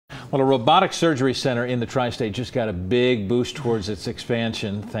Well, a robotic surgery center in the tri-state just got a big boost towards its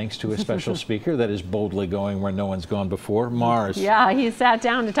expansion thanks to a special speaker that is boldly going where no one's gone before, Mars. Yeah, he sat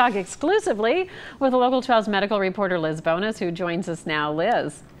down to talk exclusively with Local 12's medical reporter Liz Bonus, who joins us now.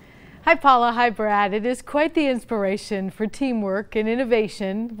 Liz. Hi Paula, hi Brad. It is quite the inspiration for teamwork and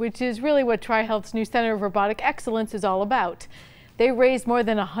innovation, which is really what TriHealth's new Center of Robotic Excellence is all about. They raised more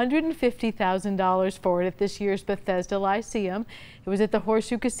than $150,000 for it at this year's Bethesda Lyceum. It was at the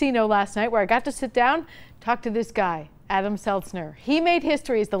Horseshoe Casino last night where I got to sit down, talk to this guy, Adam Seltzner. He made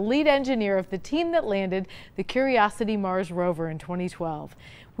history as the lead engineer of the team that landed the Curiosity Mars Rover in 2012.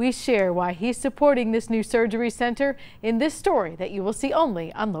 We share why he's supporting this new surgery center in this story that you will see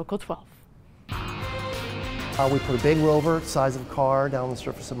only on Local 12. We put a big rover, size of a car, down on the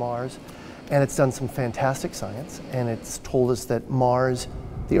surface of Mars. And it's done some fantastic science, and it's told us that Mars,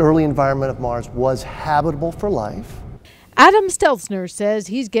 the early environment of Mars, was habitable for life. Adam Seltzner says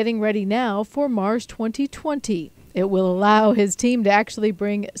he's getting ready now for Mars 2020. It will allow his team to actually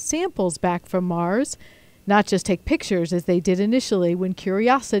bring samples back from Mars, not just take pictures as they did initially when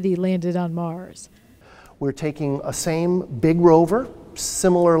Curiosity landed on Mars. We're taking a same big rover,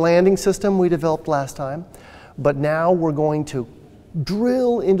 similar landing system we developed last time, but now we're going to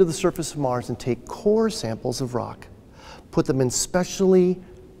drill into the surface of Mars and take core samples of rock, put them in specially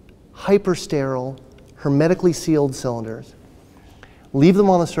hyper-sterile, hermetically sealed cylinders, leave them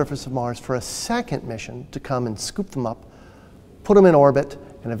on the surface of Mars for a second mission to come and scoop them up, put them in orbit,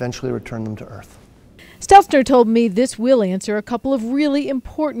 and eventually return them to Earth. Steltzner told me this will answer a couple of really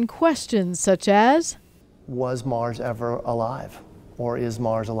important questions, such as, was Mars ever alive? Or is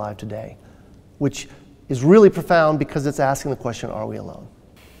Mars alive today? Which is really profound because it's asking the question, are we alone?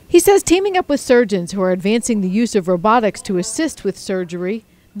 He says teaming up with surgeons who are advancing the use of robotics to assist with surgery,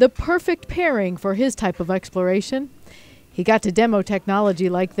 the perfect pairing for his type of exploration. He got to demo technology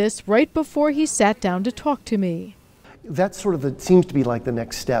like this right before he sat down to talk to me. That's sort of seems to be like the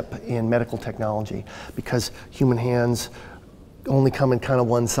next step in medical technology, because human hands only come in kind of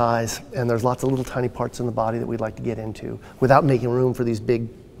one size, and there's lots of little tiny parts in the body that we'd like to get into without making room for these big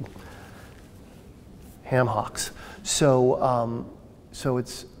ham hocks. So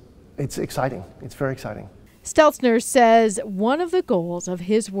it's exciting. It's very exciting. Steltzner says one of the goals of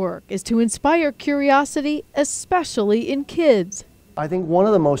his work is to inspire curiosity, especially in kids. I think one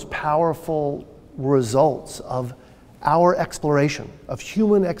of the most powerful results of our exploration, of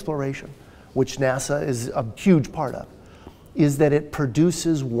human exploration, which NASA is a huge part of, is that it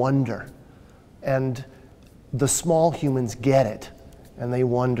produces wonder. And the small humans get it. And they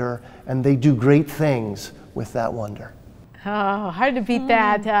wonder, and they do great things with that wonder. Oh, hard to beat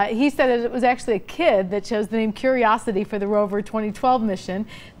that. He said it was actually a kid that chose the name Curiosity for the Rover 2012 mission.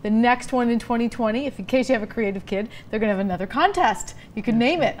 The next one in 2020, if in case you have a creative kid, they're going to have another contest. You could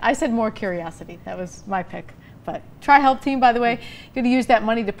name it. I said more Curiosity. That was my pick. But TriHealth team, by the way, going to use that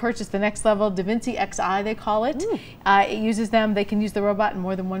money to purchase the next level Da Vinci Xi, they call it. It uses them. They can use the robot in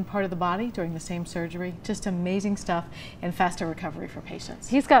more than one part of the body during the same surgery. Just amazing stuff and faster recovery for patients.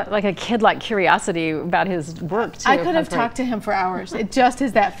 He's got like a kid-like curiosity about his work, too. I could have talked to him for hours. It just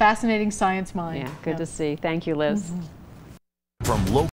is that fascinating science mind. Yeah, good to see. Thank you, Liz. From